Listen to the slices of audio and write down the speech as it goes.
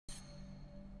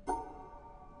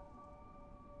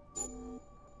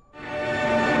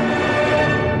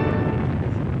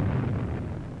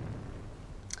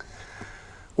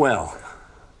Well,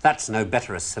 that's no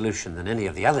better a solution than any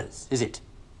of the others, is it?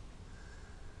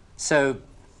 So,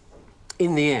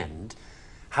 in the end,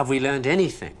 have we learned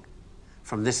anything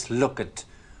from this look at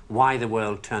why the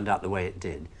world turned out the way it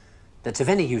did that's of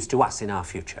any use to us in our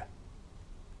future?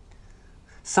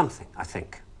 Something, I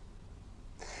think.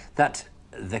 That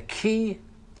the key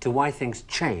to why things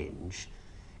change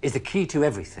is the key to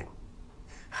everything.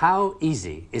 How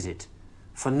easy is it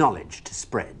for knowledge to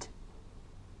spread?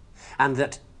 And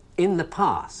that in the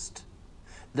past,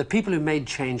 the people who made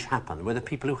change happen were the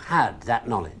people who had that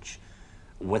knowledge,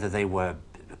 whether they were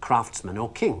craftsmen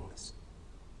or kings.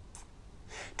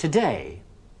 Today,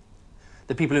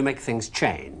 the people who make things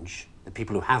change, the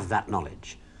people who have that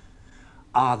knowledge,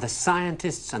 are the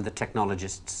scientists and the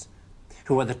technologists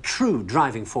who are the true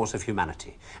driving force of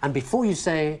humanity. And before you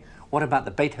say, what about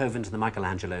the Beethovens and the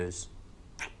Michelangelos?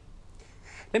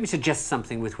 Let me suggest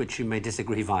something with which you may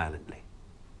disagree violently.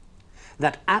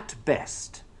 That at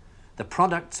best, the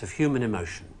products of human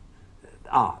emotion,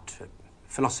 art,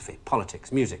 philosophy,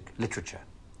 politics, music, literature,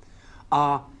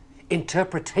 are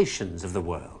interpretations of the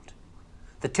world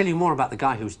that tell you more about the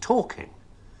guy who's talking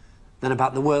than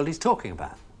about the world he's talking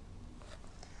about.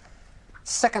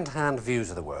 Second-hand views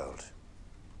of the world,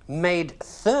 made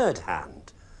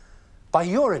third-hand by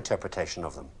your interpretation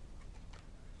of them.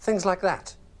 Things like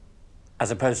that, as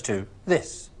opposed to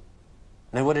this.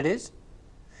 Know what it is?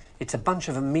 It's a bunch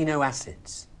of amino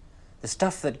acids, the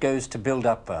stuff that goes to build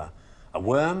up a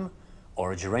worm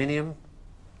or a geranium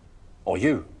or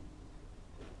you.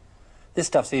 This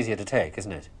stuff's easier to take,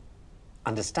 isn't it?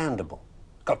 Understandable,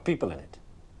 got people in it.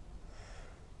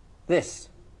 This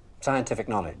scientific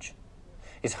knowledge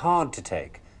is hard to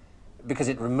take because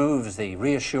it removes the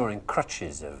reassuring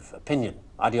crutches of opinion,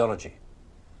 ideology,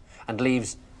 and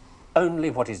leaves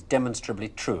only what is demonstrably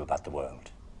true about the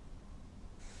world.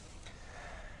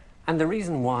 And the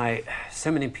reason why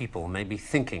so many people may be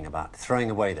thinking about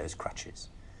throwing away those crutches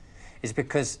is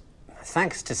because,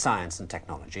 thanks to science and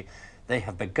technology, they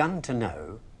have begun to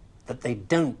know that they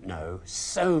don't know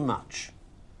so much,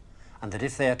 and that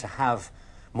if they are to have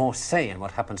more say in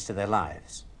what happens to their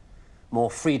lives,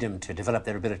 more freedom to develop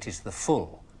their abilities to the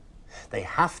full, they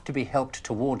have to be helped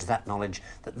towards that knowledge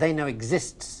that they know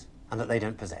exists and that they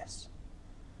don't possess.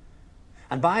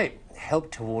 And by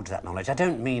help towards that knowledge, I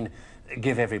don't mean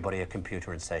give everybody a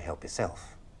computer and say, help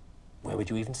yourself. Where would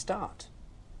you even start?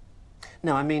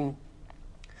 No, I mean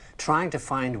trying to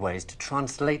find ways to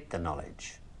translate the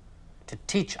knowledge, to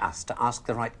teach us to ask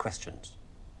the right questions.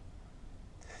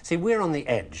 See, we're on the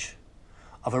edge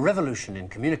of a revolution in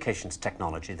communications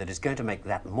technology that is going to make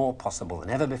that more possible than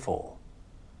ever before.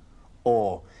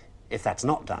 Or, if that's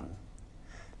not done,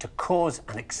 to cause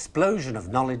an explosion of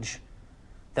knowledge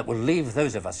that will leave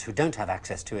those of us who don't have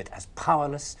access to it as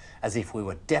powerless as if we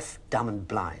were deaf, dumb, and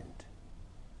blind.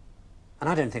 And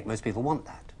I don't think most people want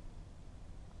that.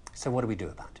 So what do we do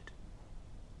about it?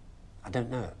 I don't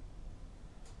know.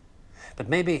 But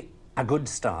maybe a good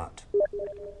start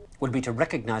would be to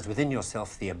recognize within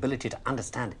yourself the ability to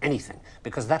understand anything,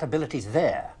 because that ability is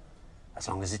there, as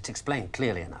long as it's explained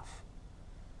clearly enough.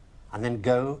 And then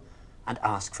go and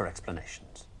ask for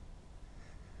explanations.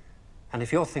 And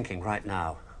if you're thinking right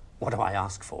now, what do I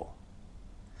ask for?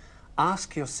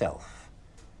 Ask yourself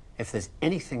if there's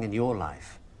anything in your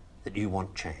life that you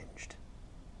want changed.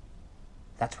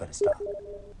 That's where to start.